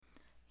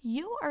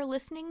You are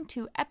listening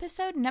to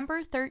episode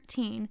number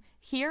 13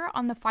 here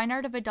on the Fine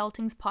Art of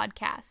Adulting's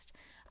podcast.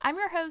 I'm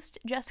your host,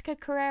 Jessica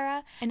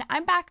Carrera, and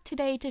I'm back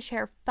today to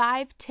share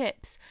 5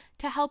 tips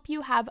to help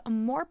you have a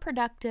more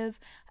productive,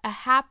 a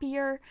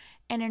happier,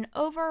 and an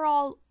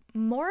overall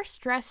more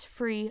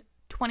stress-free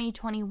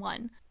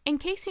 2021. In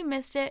case you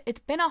missed it, it's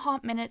been a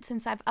hot minute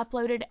since I've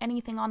uploaded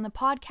anything on the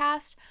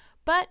podcast,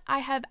 but I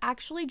have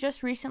actually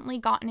just recently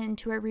gotten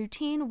into a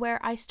routine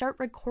where I start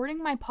recording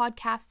my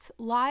podcasts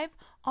live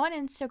on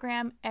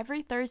Instagram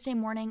every Thursday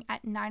morning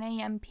at 9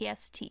 a.m.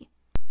 PST.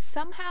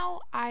 Somehow,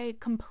 I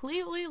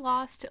completely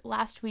lost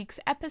last week's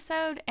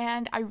episode,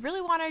 and I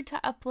really wanted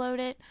to upload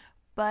it,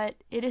 but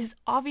it is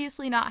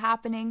obviously not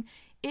happening.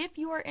 If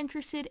you are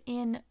interested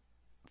in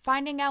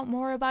finding out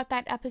more about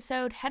that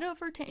episode, head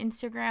over to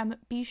Instagram.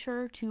 Be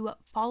sure to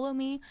follow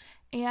me,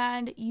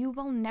 and you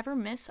will never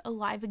miss a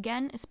live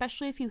again,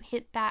 especially if you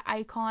hit that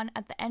icon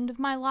at the end of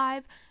my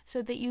live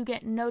so that you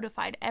get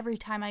notified every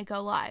time I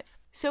go live.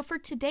 So for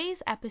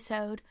today's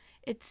episode,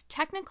 it's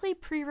technically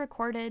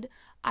pre-recorded.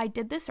 I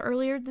did this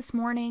earlier this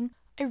morning.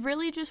 I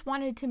really just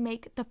wanted to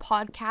make the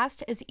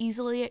podcast as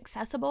easily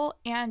accessible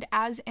and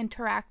as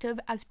interactive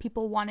as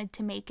people wanted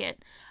to make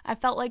it. I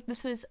felt like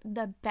this was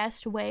the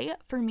best way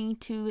for me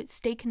to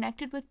stay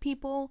connected with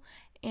people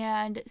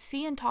and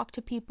see and talk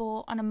to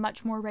people on a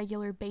much more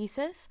regular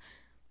basis.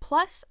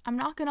 Plus, I'm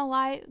not gonna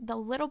lie, the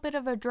little bit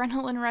of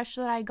adrenaline rush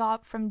that I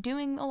got from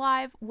doing the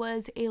live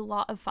was a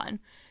lot of fun.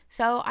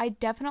 So I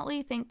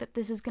definitely think that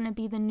this is gonna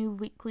be the new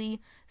weekly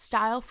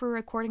style for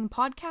recording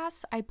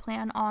podcasts. I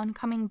plan on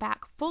coming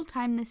back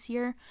full-time this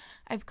year.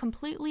 I've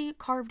completely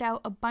carved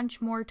out a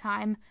bunch more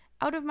time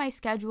out of my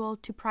schedule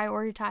to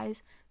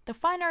prioritize the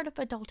fine art of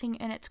adulting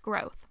and its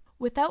growth.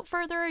 Without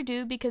further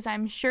ado, because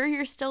I'm sure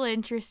you're still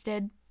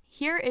interested,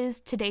 here is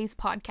today's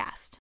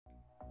podcast.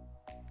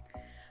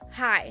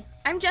 Hi,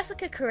 I'm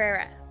Jessica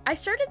Carrera. I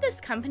started this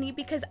company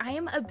because I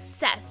am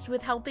obsessed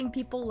with helping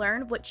people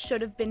learn what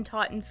should have been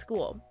taught in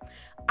school.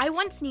 I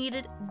once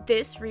needed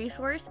this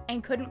resource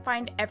and couldn't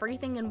find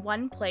everything in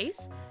one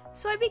place,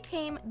 so I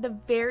became the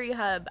very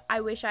hub I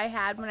wish I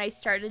had when I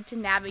started to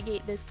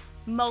navigate this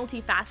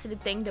multifaceted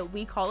thing that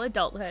we call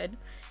adulthood.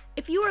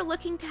 If you are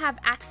looking to have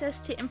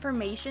access to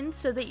information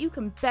so that you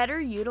can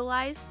better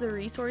utilize the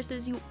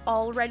resources you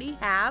already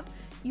have,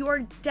 you are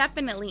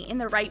definitely in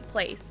the right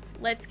place.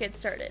 Let's get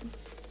started.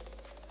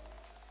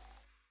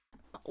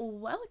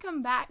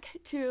 Welcome back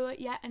to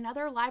yet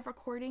another live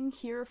recording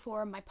here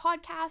for my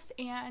podcast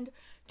and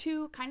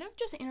to kind of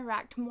just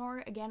interact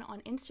more again on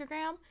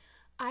Instagram.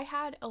 I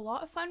had a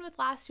lot of fun with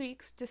last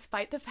week's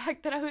despite the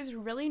fact that I was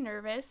really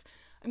nervous.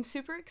 I'm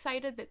super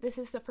excited that this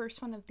is the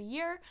first one of the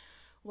year.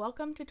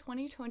 Welcome to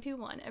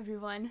 2021,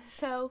 everyone.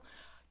 So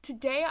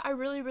today I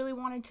really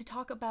wanted to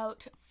talk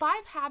about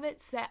 5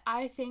 habits that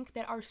I think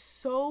that are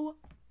so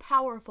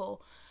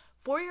powerful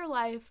for your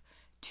life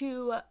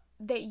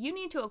that you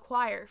need to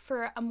acquire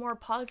for a more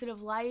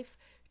positive life,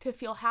 to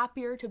feel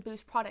happier, to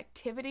boost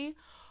productivity.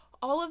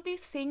 All of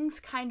these things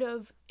kind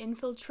of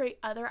infiltrate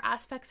other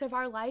aspects of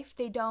our life.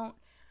 They don't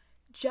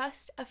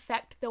just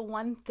affect the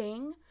one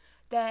thing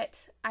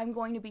that I'm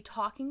going to be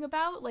talking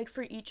about, like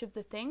for each of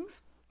the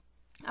things.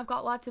 I've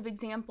got lots of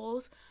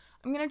examples.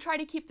 I'm going to try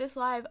to keep this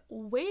live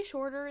way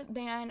shorter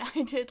than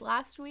I did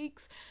last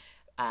week's.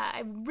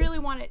 I really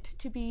want it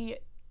to be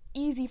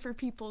easy for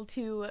people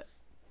to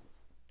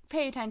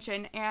pay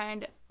attention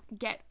and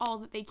get all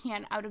that they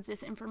can out of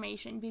this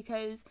information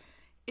because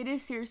it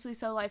is seriously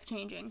so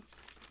life-changing.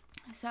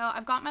 So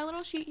I've got my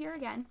little sheet here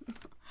again.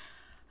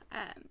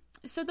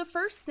 So the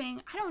first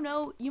thing, I don't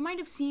know, you might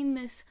have seen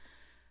this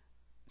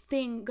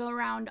thing go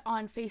around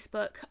on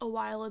Facebook a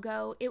while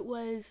ago. It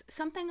was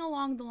something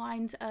along the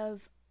lines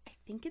of, I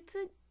think it's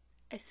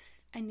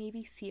a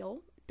Navy SEAL,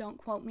 don't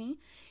quote me,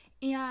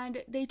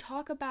 and they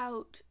talk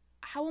about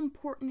how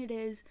important it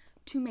is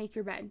to make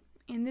your bed,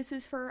 and this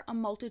is for a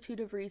multitude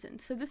of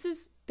reasons. So this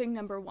is thing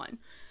number 1.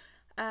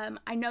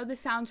 I know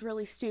this sounds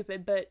really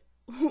stupid, but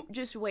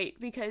just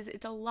wait, because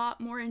it's a lot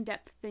more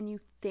in-depth than you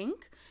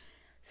think.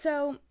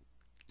 So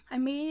I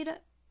made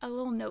a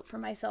little note for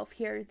myself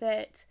here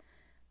that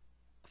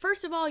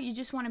first of all, you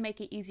just want to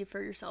make it easy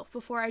for yourself.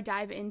 Before I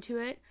dive into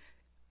it,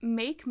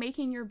 make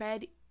making your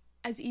bed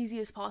as easy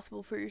as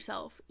possible for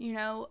yourself. You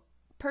know,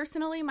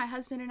 personally, my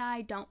husband and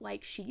I don't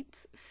like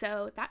sheets,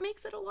 so that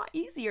makes it a lot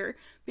easier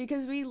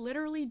because we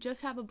literally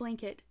just have a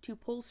blanket to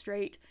pull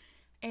straight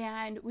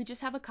and we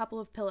just have a couple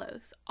of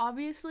pillows.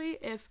 Obviously,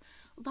 if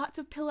lots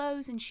of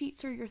pillows and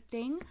sheets are your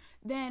thing,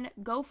 then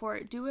go for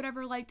it. Do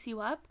whatever lights you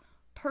up.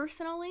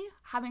 Personally,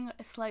 having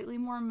a slightly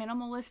more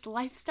minimalist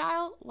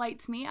lifestyle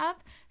lights me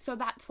up, so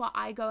that's what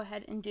I go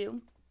ahead and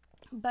do.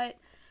 But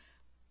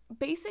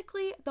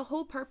basically, the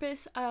whole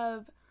purpose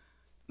of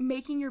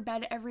making your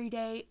bed every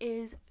day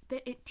is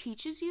that it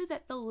teaches you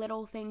that the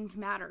little things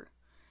matter.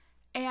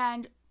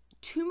 And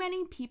too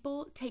many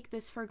people take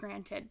this for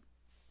granted.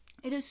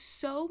 It is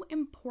so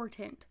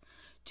important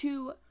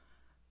to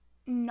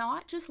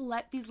not just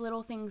let these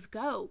little things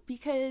go,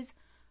 because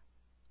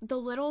the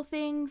little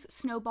things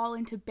snowball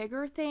into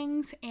bigger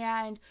things,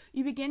 and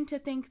you begin to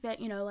think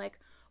that, like,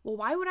 well,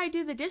 why would I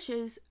do the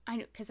dishes?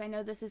 Because I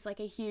know this is like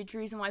a huge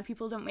reason why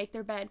people don't make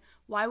their bed.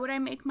 Why would I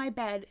make my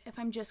bed if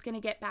I'm just going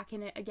to get back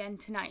in it again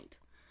tonight?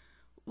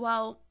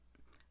 Well,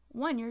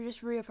 one, you're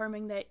just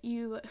reaffirming that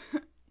you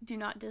do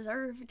not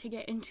deserve to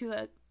get into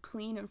a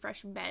clean and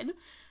fresh bed,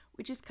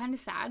 which is kind of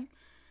sad.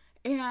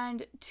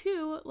 And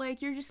two,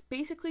 like, you're just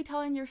basically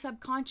telling your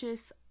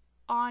subconscious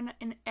on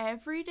an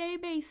everyday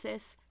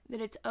basis that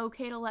it's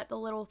okay to let the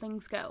little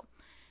things go.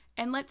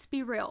 And let's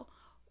be real.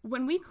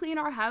 When we clean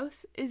our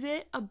house, is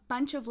it a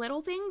bunch of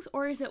little things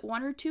or is it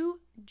one or two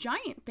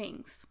giant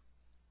things?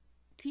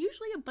 It's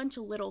usually a bunch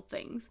of little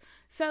things.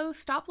 So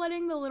stop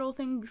letting the little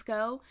things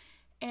go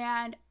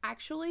and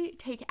actually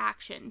take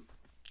action.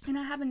 And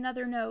I have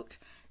another note,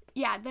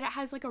 that it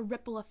has like a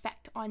ripple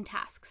effect on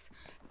tasks.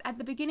 At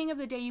the beginning of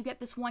the day, you get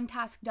this one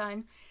task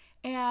done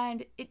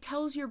and it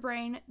tells your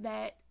brain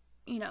that,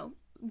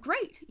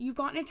 great, you've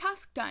gotten a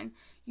task done.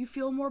 You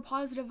feel more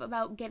positive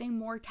about getting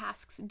more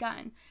tasks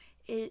done.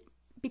 It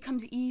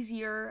becomes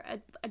easier,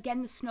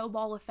 again, the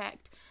snowball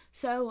effect.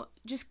 So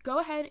just go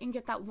ahead and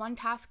get that one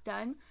task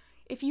done.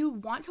 If you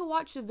want to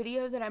watch the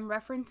video that I'm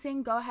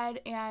referencing, go ahead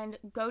and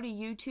go to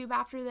YouTube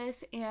after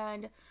this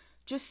and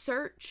just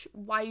search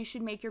why you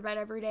should make your bed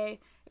every day.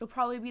 It'll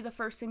probably be the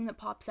first thing that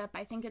pops up.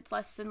 I think it's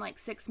less than like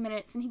 6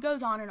 minutes, and he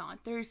goes on and on.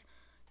 There's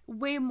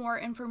way more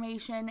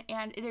information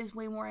and it is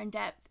way more in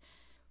depth,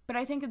 but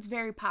I think it's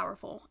very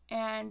powerful,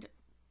 and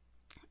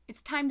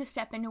it's time to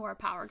step into our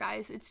power,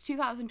 guys. It's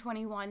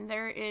 2021.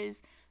 There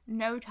is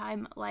no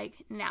time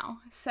like now.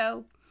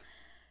 So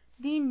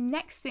the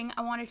next thing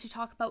I wanted to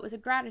talk about was a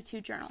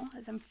gratitude journal.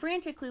 As I'm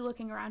frantically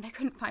looking around, I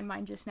couldn't find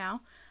mine just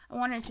now. I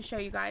wanted to show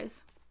you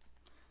guys.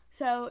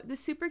 So this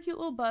super cute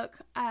little book,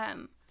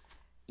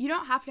 you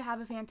don't have to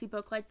have a fancy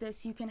book like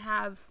this. You can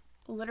have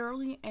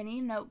literally any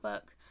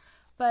notebook,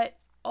 but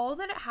all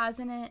that it has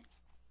in it,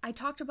 I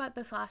talked about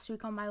this last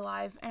week on my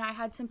live, and I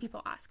had some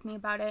people ask me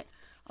about it.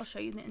 I'll show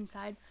you the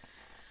inside.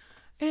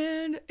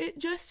 And it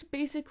just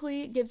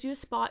basically gives you a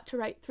spot to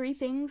write 3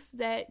 things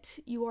that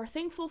you are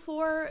thankful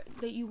for,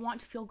 that you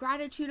want to feel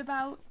gratitude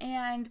about,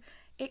 and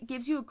it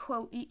gives you a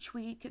quote each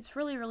week. It's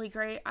really, really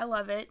great. I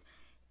love it.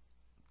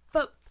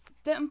 But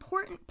the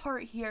important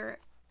part here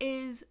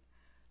is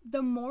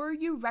the more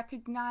you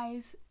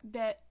recognize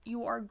that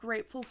you are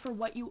grateful for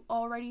what you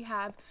already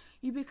have,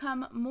 you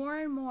become more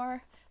and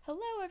more,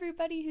 hello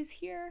everybody who's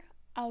here.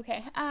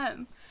 Okay.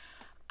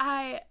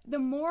 The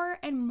more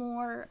and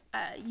more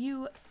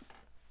you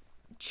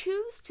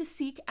choose to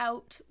seek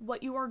out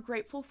what you are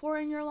grateful for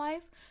in your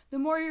life, the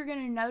more you're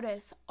going to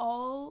notice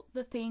all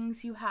the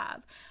things you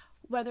have,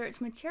 whether it's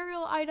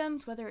material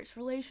items, whether it's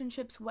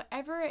relationships,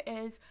 whatever it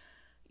is.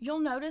 You'll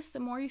notice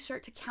the more you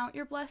start to count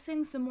your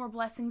blessings, the more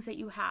blessings that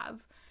you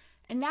have.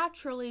 And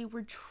naturally,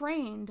 we're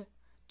trained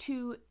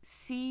to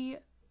see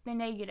the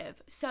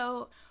negative.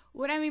 So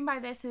what I mean by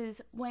this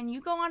is when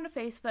you go onto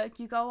Facebook,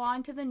 you go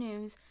onto the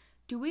news,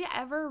 do we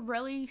ever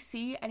really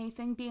see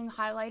anything being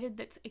highlighted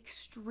that's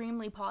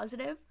extremely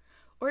positive?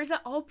 Or is it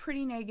all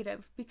pretty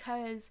negative?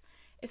 Because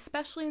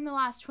especially in the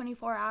last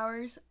 24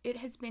 hours, it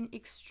has been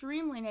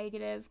extremely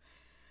negative.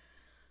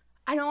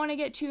 I don't want to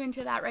get too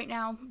into that right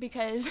now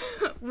because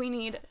we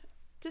need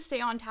to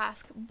stay on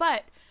task,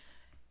 but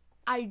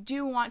I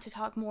do want to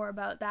talk more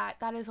about that.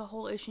 That is a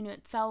whole issue in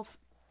itself.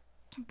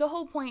 The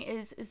whole point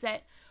is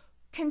that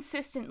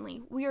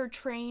consistently we are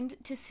trained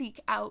to seek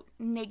out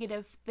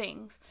negative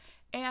things,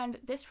 and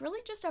this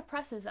really just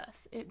oppresses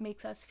us. It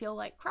makes us feel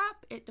like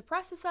crap, it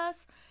depresses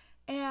us,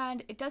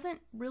 and it doesn't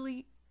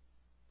really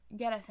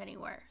get us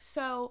anywhere.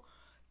 So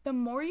the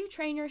more you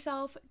train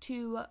yourself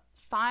to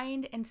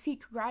find and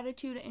seek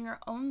gratitude in your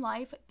own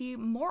life, the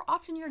more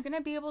often you're going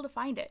to be able to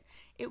find it.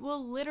 It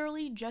will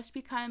literally just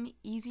become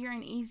easier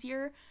and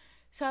easier.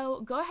 So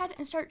go ahead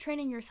and start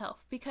training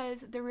yourself,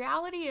 because the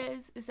reality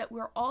is that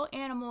we're all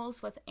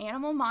animals with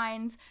animal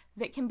minds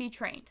that can be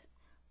trained.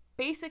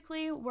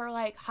 Basically, we're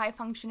like high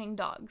functioning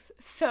dogs.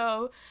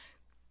 So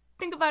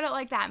think about it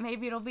like that.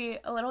 Maybe it'll be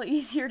a little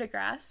easier to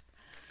grasp.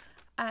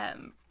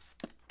 And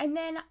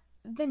then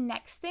the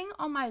next thing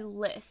on my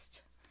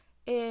list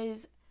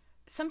is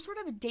some sort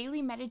of a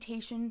daily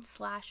meditation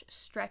 /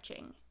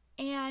 stretching.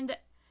 And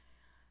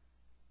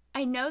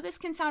I know this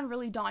can sound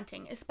really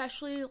daunting,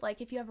 especially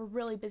like if you have a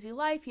really busy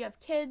life, you have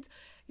kids,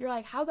 you're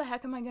like, how the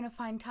heck am I going to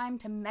find time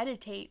to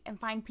meditate and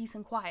find peace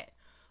and quiet?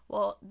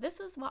 Well, this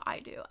is what I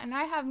do, and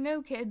I have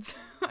no kids.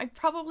 I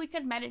probably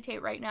could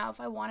meditate right now if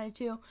I wanted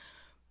to,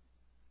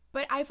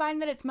 but I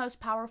find that it's most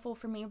powerful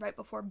for me right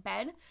before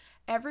bed.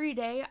 Every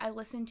day I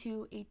listen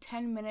to a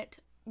 10-minute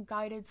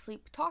guided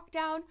sleep talk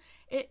down.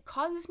 It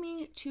causes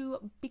me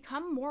to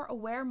become more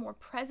aware, more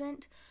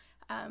present.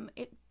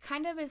 It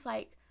kind of is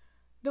like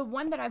the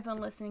one that I've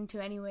been listening to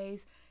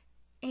anyways.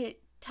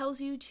 It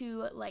tells you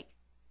to like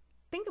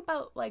think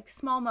about like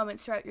small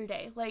moments throughout your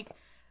day,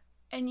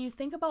 and you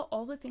think about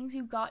all the things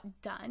you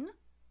got done,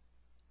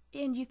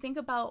 and you think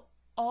about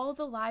all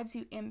the lives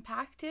you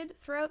impacted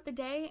throughout the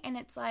day, and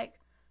it's like,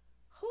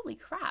 holy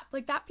crap,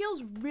 like that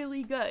feels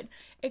really good.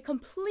 It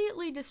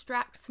completely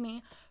distracts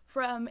me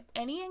from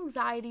any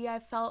anxiety I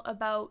felt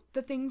about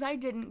the things I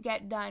didn't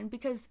get done,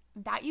 because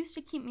that used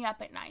to keep me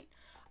up at night.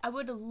 I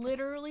would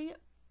literally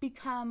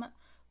become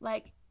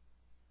like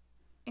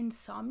an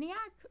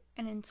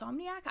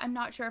insomniac. I'm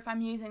not sure if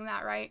I'm using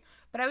that right,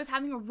 but I was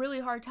having a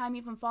really hard time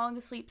even falling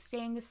asleep,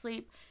 staying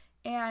asleep,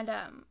 and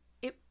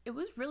it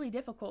was really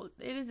difficult.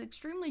 It is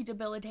extremely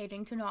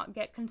debilitating to not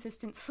get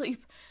consistent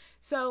sleep.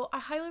 So I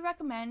highly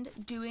recommend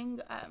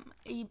doing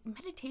a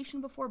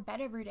meditation before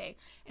bed every day.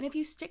 And if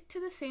you stick to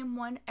the same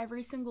one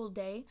every single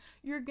day,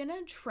 you're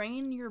gonna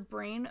train your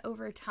brain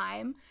over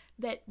time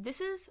that this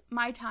is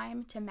my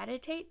time to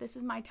meditate, this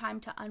is my time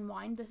to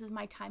unwind, this is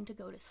my time to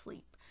go to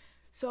sleep.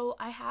 So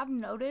I have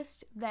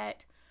noticed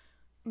that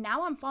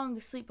now I'm falling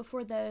asleep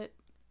before the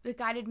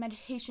guided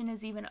meditation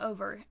is even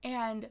over,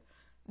 and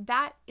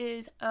that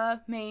is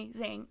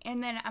amazing.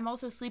 And then I'm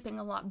also sleeping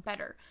a lot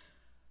better.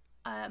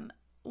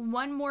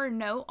 One more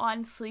note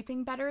on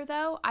sleeping better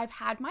though, I've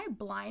had my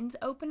blinds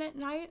open at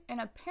night,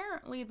 and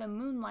apparently the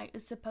moonlight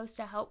is supposed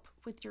to help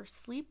with your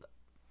sleep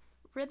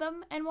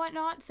rhythm and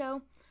whatnot,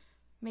 so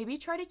maybe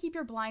try to keep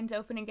your blinds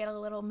open and get a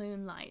little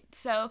moonlight.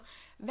 So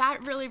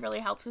that really, really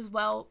helps as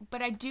well.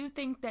 But I do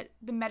think that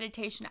the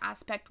meditation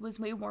aspect was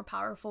way more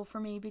powerful for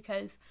me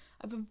because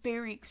I have a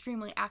very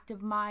extremely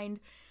active mind.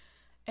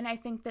 And I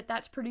think that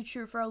that's pretty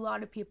true for a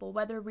lot of people.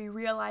 Whether we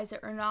realize it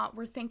or not,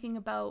 we're thinking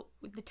about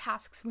the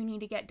tasks we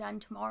need to get done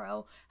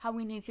tomorrow, how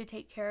we need to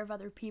take care of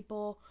other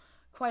people.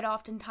 Quite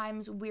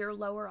oftentimes, we're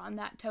lower on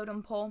that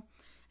totem pole.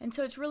 And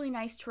so it's really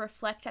nice to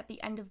reflect at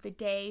the end of the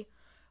day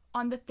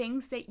on the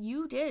things that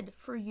you did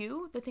for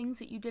you, the things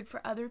that you did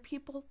for other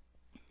people,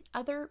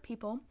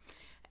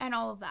 and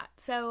all of that.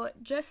 So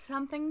just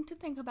something to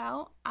think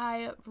about.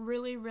 I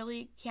really,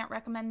 really can't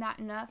recommend that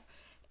enough.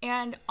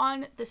 And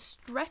on the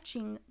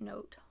stretching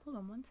note, hold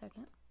on one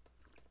second.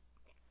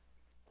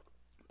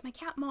 My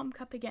cat mom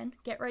cup again.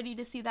 Get ready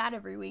to see that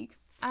every week.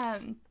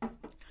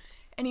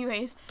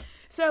 Anyways,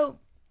 so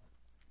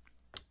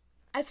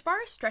as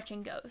far as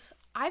stretching goes,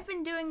 I've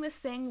been doing this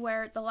thing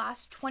where the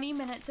last 20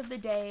 minutes of the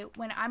day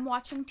when I'm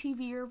watching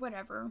TV or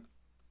whatever,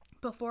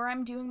 before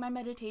I'm doing my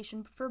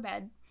meditation for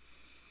bed,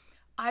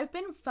 I've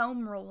been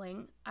foam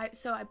rolling.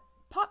 So I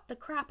pop the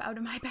crap out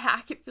of my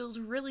back. It feels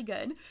really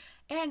good.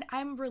 And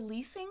I'm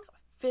releasing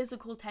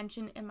physical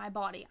tension in my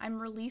body. I'm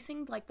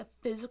releasing like the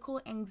physical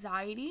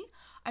anxiety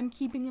I'm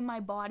keeping in my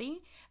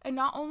body. And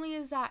not only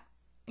is that,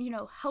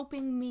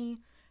 helping me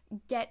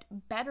get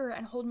better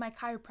and hold my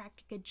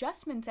chiropractic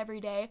adjustments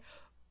every day,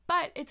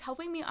 but it's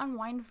helping me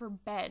unwind for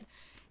bed.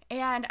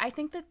 And I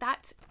think that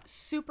that's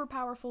super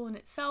powerful in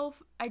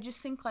itself. I just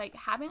think like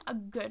having a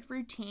good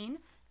routine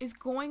is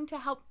going to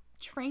help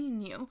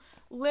train you.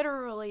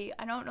 Literally,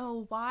 I don't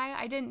know why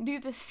I didn't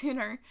do this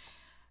sooner.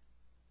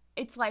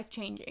 It's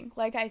life-changing,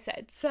 like I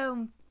said.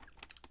 So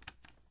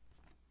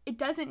it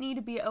doesn't need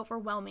to be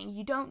overwhelming.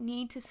 You don't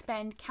need to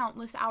spend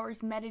countless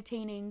hours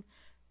meditating,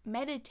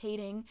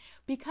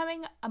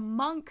 becoming a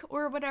monk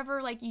or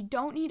whatever. Like, you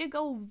don't need to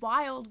go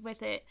wild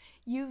with it.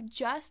 You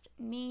just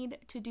need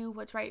to do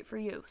what's right for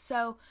you.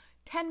 So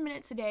 10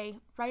 minutes a day,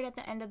 right at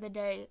the end of the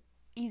day,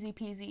 easy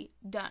peasy,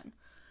 done.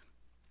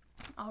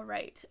 All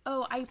right.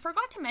 Oh, I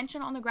forgot to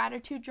mention on the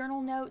gratitude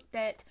journal note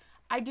that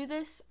I do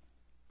this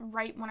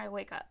right when I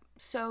wake up.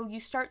 So you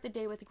start the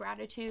day with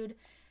gratitude,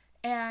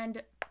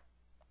 and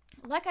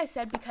like I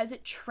said, because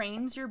it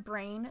trains your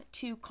brain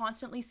to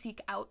constantly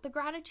seek out the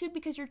gratitude,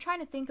 because you're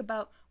trying to think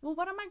about, well,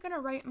 what am I going to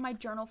write in my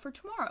journal for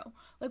tomorrow?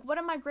 Like, what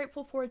am I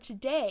grateful for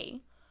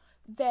today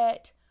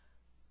that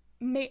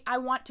I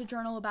want to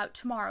journal about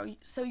tomorrow?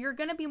 So you're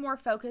going to be more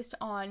focused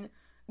on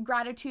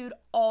gratitude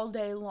all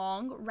day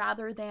long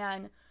rather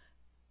than,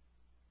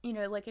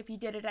 like if you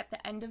did it at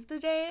the end of the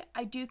day.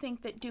 I do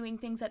think that doing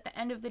things at the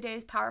end of the day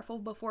is powerful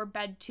before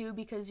bed too,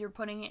 because you're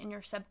putting it in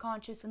your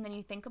subconscious and then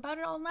you think about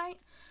it all night.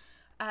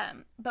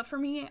 But for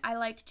me, I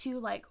like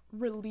to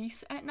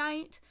release at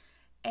night,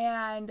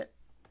 and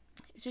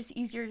it's just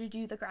easier to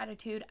do the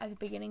gratitude at the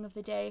beginning of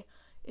the day.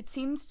 It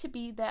seems to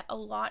be that a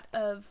lot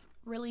of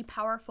really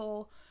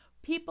powerful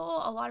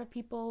people, a lot of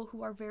people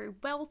who are very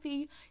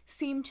wealthy,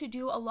 seem to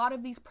do a lot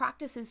of these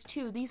practices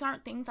too. These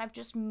aren't things I've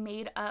just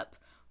made up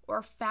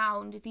or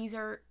found.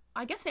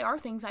 I guess they are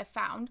things I've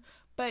found,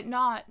 but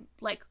not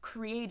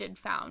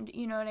found,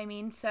 you know what I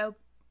mean? So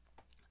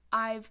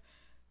I've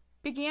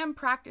began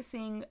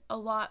practicing a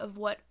lot of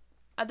what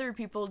other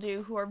people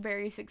do who are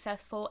very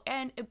successful,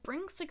 and it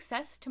brings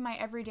success to my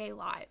everyday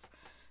life.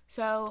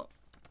 So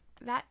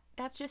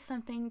that's just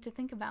something to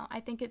think about. I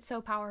think it's so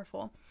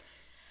powerful.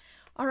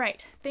 All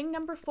right, thing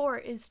number 4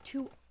 is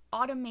to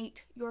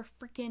automate your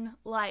freaking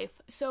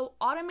life. So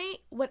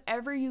automate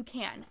whatever you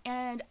can.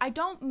 And I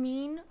don't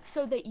mean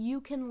so that you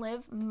can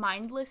live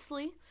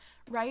mindlessly,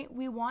 right?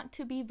 We want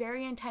to be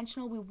very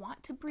intentional. We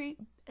want to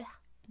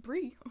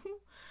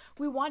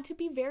we want to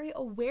be very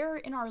aware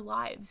in our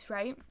lives,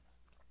 right?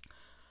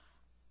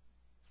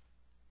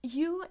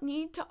 You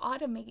need to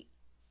automate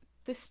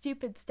the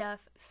stupid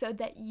stuff so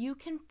that you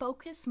can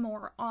focus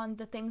more on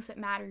the things that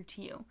matter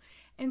to you.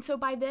 And so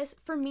by this,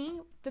 for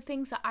me, the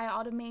things that I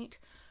automate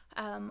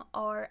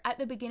are at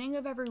the beginning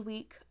of every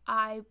week,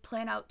 I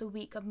plan out the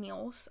week of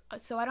meals.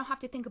 So I don't have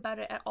to think about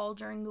it at all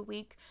during the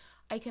week.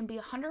 I can be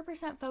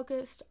 100%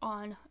 focused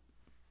on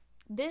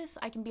this.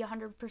 I can be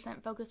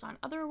 100% focused on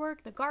other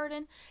work, the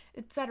garden,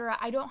 etc.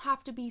 I don't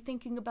have to be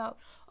thinking about,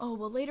 oh,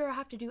 well, later I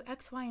have to do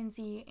X, Y, and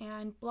Z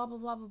and blah, blah,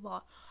 blah, blah,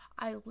 blah.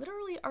 I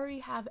literally already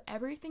have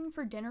everything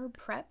for dinner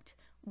prepped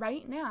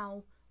right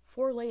now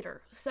for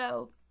later.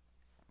 So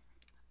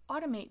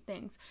automate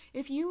things.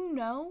 If you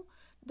know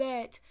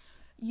that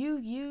you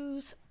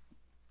use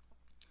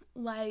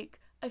like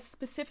a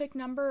specific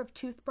number of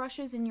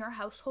toothbrushes in your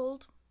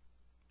household,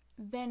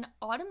 then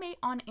automate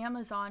on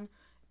Amazon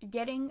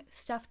getting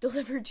stuff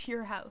delivered to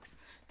your house.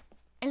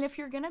 And if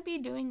you're gonna be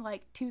doing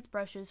like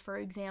toothbrushes, for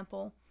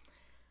example,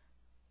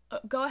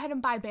 go ahead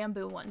and buy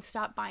bamboo ones.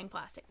 Stop buying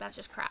plastic. That's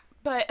just crap.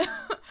 But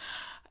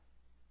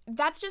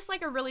that's just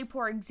like a really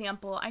poor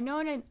example. I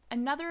know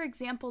another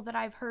example that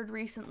I've heard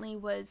recently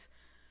was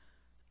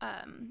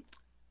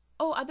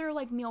other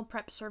like meal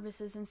prep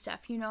services and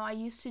stuff. You know, I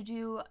used to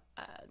do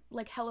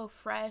like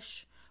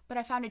HelloFresh, but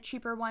I found a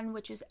cheaper one,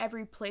 which is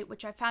Every Plate,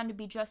 which I found to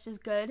be just as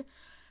good.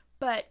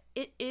 But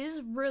it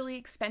is really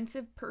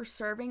expensive per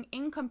serving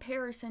in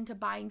comparison to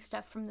buying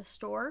stuff from the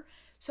store.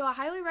 So I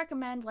highly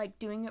recommend like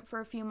doing it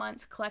for a few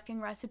months, collecting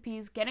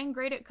recipes, getting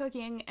great at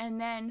cooking, and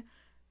then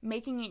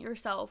making it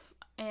yourself.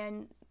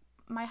 And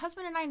my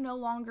husband and I no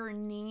longer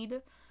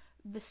need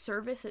the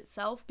service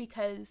itself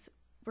because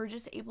we're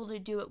just able to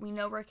do it. We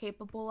know we're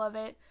capable of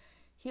it.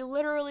 He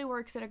literally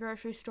works at a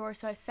grocery store,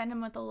 so I send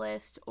him with a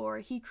list or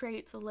he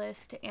creates a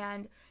list,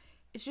 and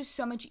it's just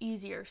so much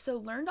easier. So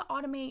learn to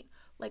automate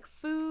like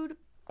food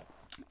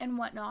and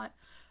whatnot.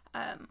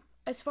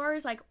 As far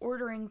as like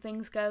ordering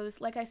things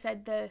goes, like I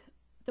said,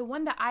 the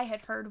one that I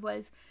had heard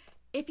was,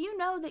 if you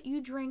know that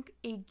you drink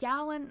a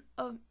gallon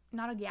of,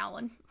 not a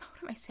gallon,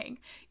 what am I saying?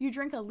 You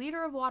drink a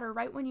liter of water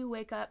right when you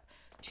wake up,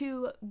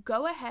 to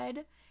go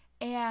ahead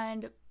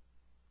and,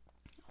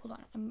 hold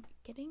on, I'm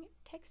getting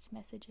text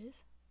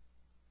messages.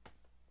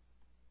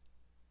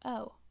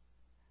 Oh,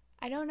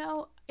 I don't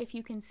know if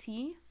you can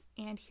see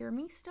and hear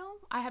me still.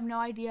 I have no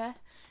idea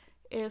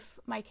if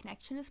my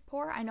connection is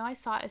poor. I know I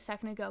saw it a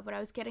second ago, but I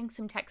was getting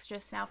some text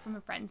just now from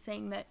a friend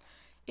saying that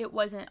it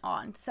wasn't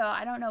on. So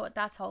I don't know what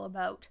that's all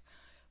about.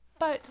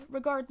 But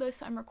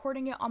regardless, I'm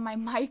recording it on my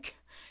mic,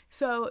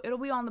 so it'll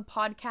be on the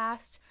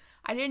podcast.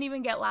 I didn't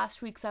even get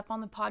last week's up on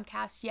the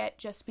podcast yet,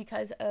 just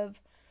because of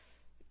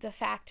the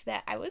fact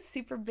that I was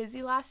super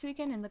busy last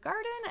weekend in the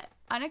garden,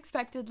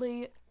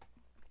 unexpectedly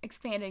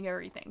expanding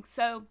everything.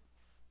 So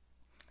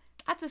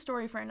that's a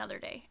story for another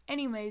day.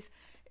 Anyways,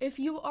 if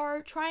you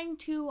are trying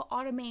to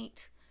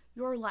automate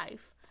your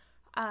life,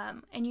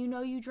 and you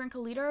know you drink a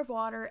liter of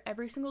water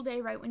every single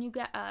day right when you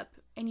get up,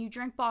 and you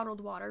drink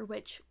bottled water,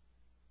 which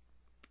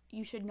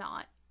you should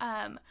not,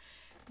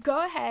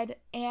 go ahead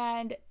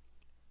and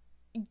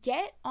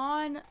get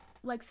on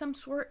like some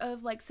sort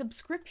of like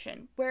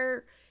subscription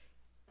where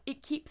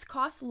it keeps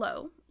costs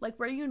low, like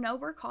where you know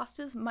where cost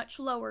is much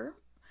lower,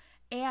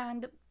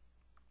 and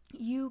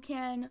you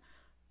can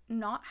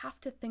not have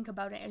to think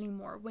about it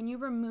anymore. When you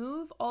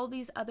remove all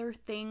these other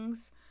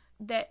things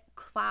that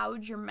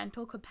cloud your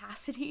mental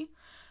capacity,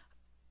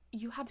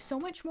 you have so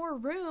much more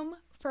room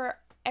for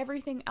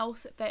everything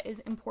else that is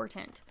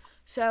important.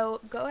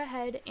 So go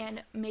ahead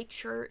and make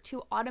sure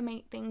to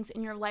automate things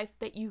in your life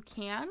that you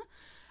can.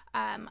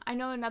 I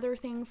know another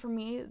thing for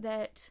me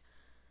that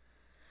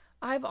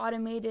I've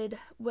automated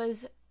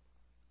was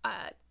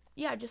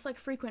just like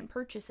frequent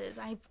purchases.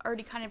 I've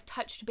already kind of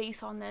touched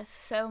base on this.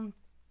 So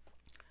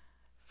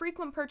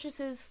frequent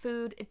purchases,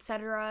 food,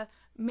 etc.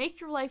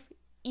 Make your life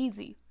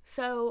easy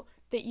so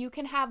that you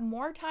can have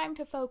more time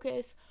to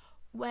focus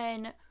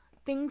when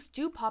things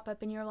do pop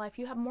up in your life.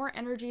 You have more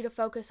energy to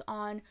focus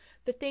on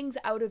the things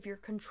out of your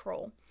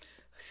control.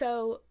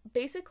 So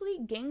basically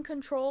gain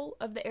control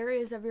of the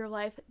areas of your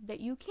life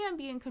that you can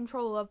be in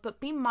control of, but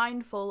be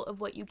mindful of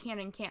what you can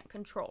and can't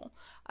control.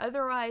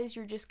 Otherwise,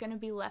 you're just going to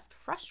be left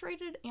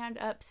frustrated and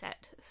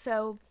upset.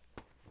 So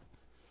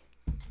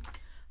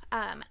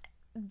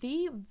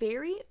the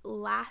very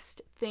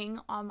last thing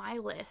on my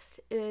list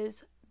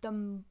is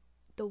the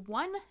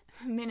 1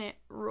 minute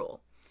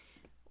rule.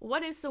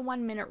 What is the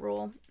 1 minute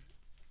rule?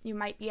 You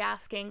might be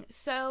asking.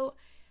 So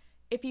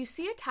if you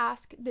see a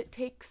task that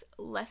takes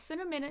less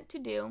than a minute to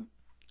do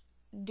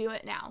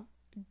it now.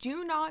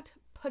 Do not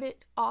put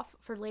it off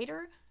for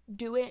later.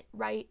 Do it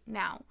right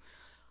now.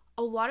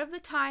 A lot of the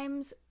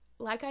times,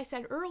 like I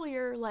said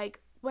earlier, like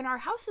when our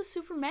house is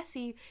super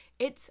messy,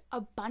 it's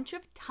a bunch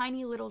of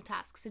tiny little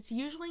tasks. It's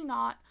usually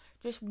not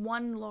just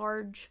one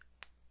large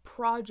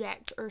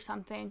project or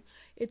something.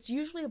 It's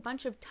usually a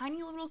bunch of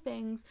tiny little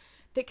things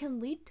that can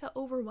lead to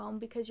overwhelm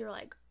because you're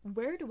like,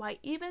 where do I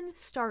even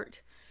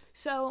start?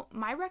 So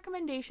my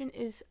recommendation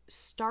is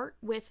start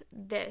with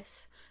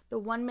this, the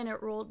 1 minute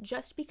rule,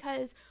 just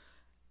because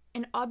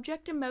an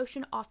object in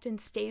motion often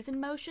stays in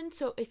motion.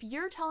 So if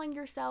you're telling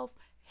yourself,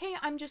 hey,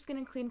 I'm just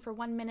going to clean for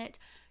 1 minute,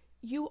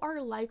 you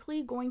are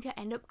likely going to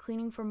end up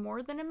cleaning for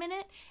more than a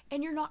minute,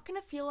 and you're not going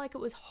to feel like it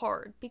was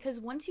hard, because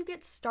once you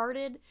get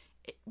started,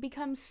 it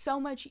becomes so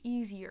much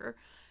easier.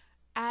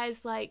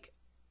 As like,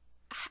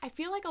 I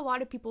feel like a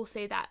lot of people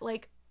say that,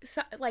 like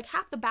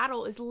half the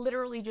battle is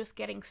literally just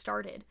getting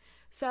started.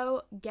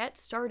 So get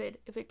started.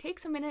 If it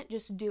takes a minute,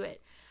 just do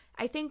it.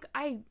 I think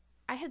I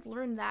had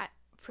learned that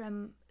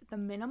from the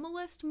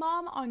Minimalist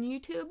Mom on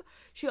YouTube.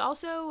 She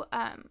also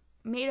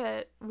made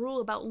a rule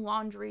about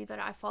laundry that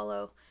I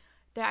follow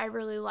that I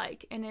really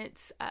like, and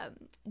it's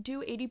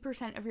do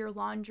 80% of your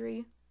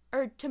laundry,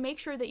 or to make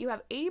sure that you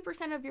have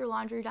 80% of your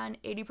laundry done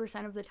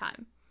 80% of the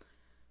time,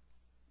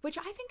 which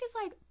I think is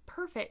like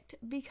perfect,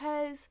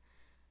 because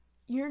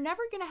you're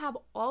never going to have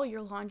all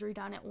your laundry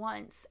done at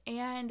once,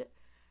 and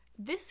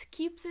this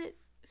keeps it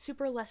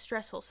super less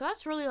stressful. So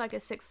that's really like a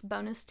 6th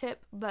bonus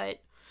tip, but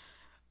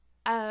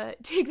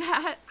take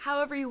that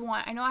however you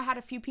want. I know I had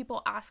a few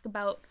people ask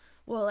about,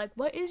 well, like,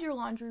 what is your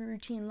laundry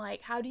routine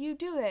like? How do you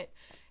do it?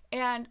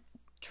 And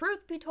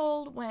truth be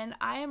told, when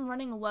I am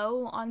running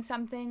low on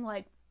something,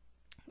 like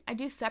I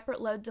do separate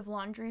loads of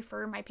laundry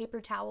for my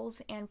paper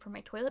towels and for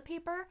my toilet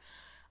paper,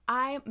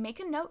 I make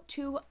a note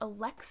to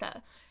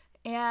Alexa,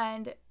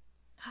 and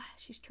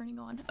she's turning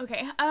on.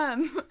 Okay.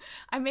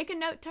 I make a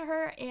note to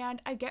her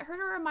and I get her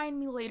to remind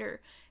me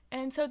later.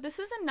 And so this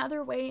is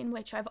another way in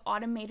which I've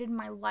automated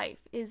my life,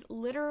 is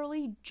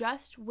literally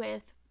just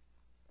with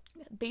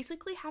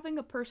basically having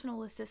a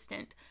personal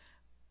assistant,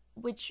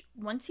 which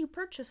once you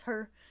purchase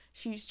her,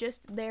 she's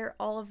just there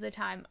all of the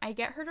time. I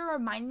get her to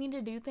remind me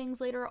to do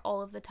things later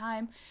all of the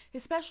time,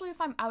 especially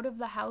if I'm out of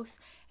the house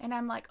and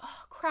I'm like,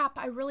 oh crap,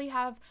 I really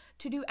have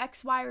to do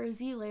X, Y, or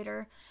Z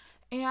later.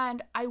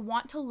 And I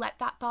want to let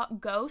that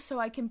thought go so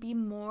I can be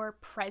more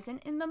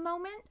present in the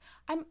moment.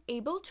 I'm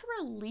able to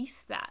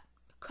release that,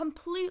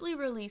 completely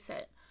release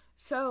it.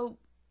 So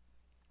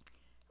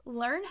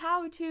learn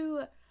how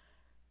to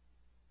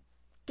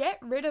get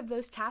rid of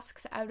those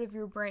tasks out of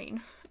your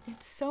brain.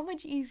 It's so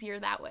much easier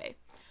that way.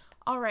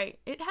 All right,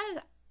 it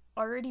has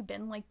already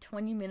been like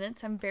 20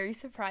 minutes. I'm very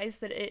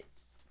surprised that it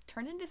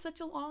turned into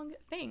such a long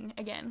thing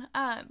again.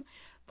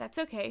 That's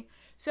okay.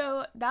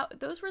 So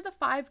those were the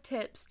 5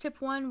 tips.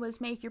 Tip 1 was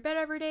make your bed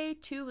every day.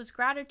 2 was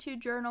gratitude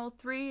journal.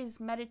 3 is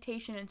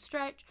meditation and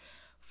stretch.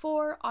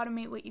 4,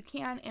 automate what you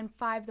can. And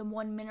 5, the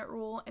 1-minute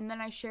rule. And then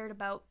I shared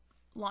about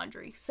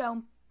laundry.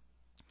 So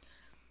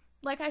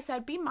like I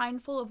said, be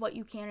mindful of what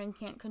you can and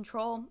can't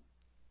control.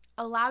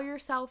 Allow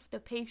yourself the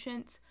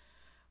patience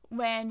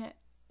when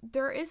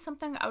there is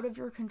something out of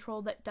your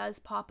control that does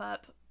pop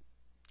up.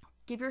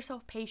 Give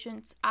yourself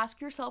patience.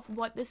 Ask yourself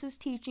what this is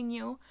teaching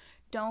you.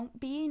 Don't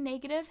be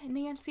negative and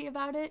Nancy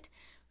about it.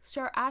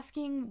 Start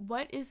asking,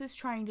 what is this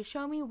trying to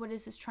show me? What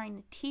is this trying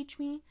to teach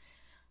me?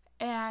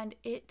 And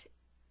it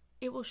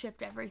will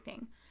shift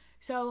everything.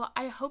 So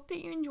I hope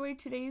that you enjoyed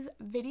today's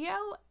video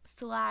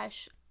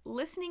 /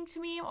 listening to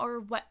me, or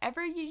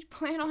whatever you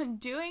plan on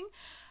doing.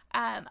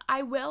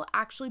 I will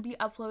actually be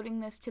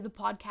uploading this to the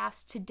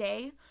podcast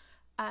today.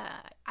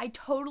 I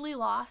totally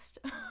lost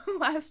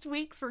last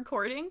week's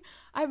recording.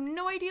 I have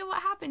no idea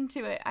what happened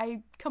to it.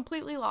 I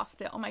completely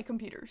lost it on my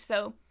computer.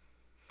 So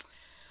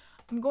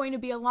I'm going to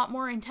be a lot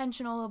more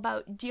intentional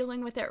about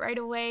dealing with it right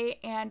away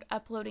and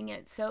uploading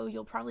it. So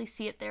you'll probably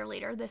see it there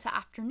later this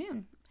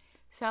afternoon.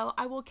 So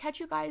I will catch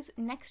you guys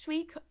next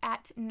week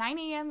at 9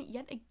 a.m.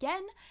 yet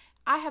again.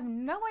 I have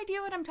no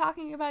idea what I'm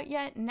talking about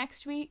yet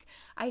next week.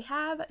 I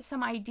have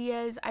some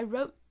ideas. I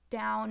wrote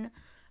down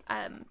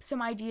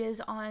some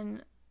ideas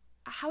on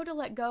how to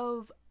let go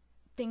of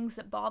things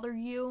that bother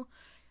you.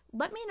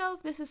 Let me know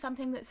if this is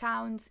something that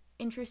sounds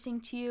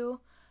interesting to you.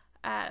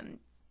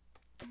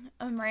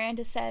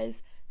 Miranda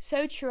says,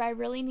 so true, I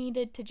really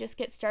needed to just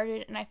get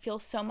started and I feel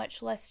so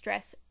much less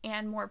stress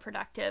and more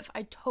productive.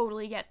 I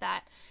totally get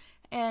that.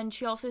 And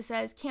she also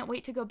says, can't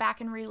wait to go back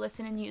and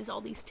re-listen and use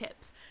all these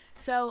tips.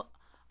 So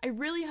I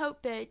really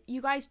hope that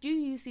you guys do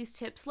use these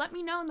tips. Let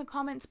me know in the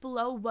comments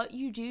below what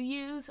you do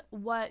use,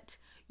 what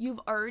you've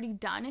already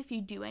done if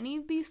you do any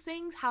of these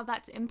things, how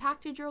that's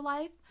impacted your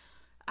life.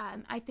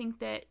 I think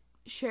that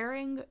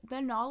sharing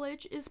the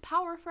knowledge is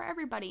power for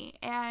everybody,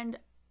 and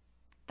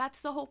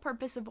that's the whole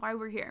purpose of why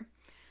we're here.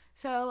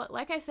 So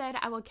like I said,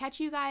 I will catch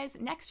you guys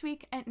next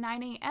week at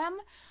 9 a.m.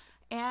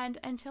 and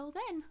until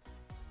then.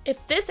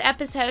 If this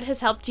episode has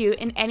helped you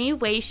in any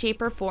way,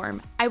 shape, or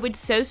form, I would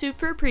so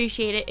super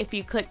appreciate it if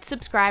you clicked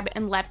subscribe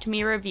and left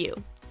me a review.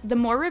 The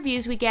more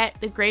reviews we get,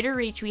 the greater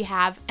reach we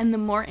have, and the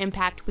more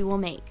impact we will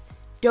make.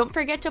 Don't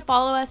forget to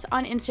follow us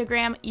on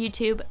Instagram,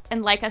 YouTube,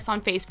 and like us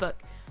on Facebook.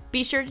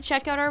 Be sure to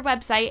check out our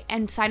website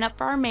and sign up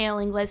for our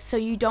mailing list so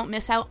you don't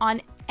miss out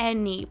on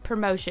any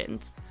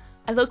promotions.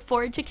 I look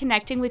forward to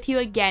connecting with you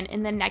again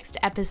in the next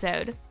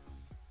episode.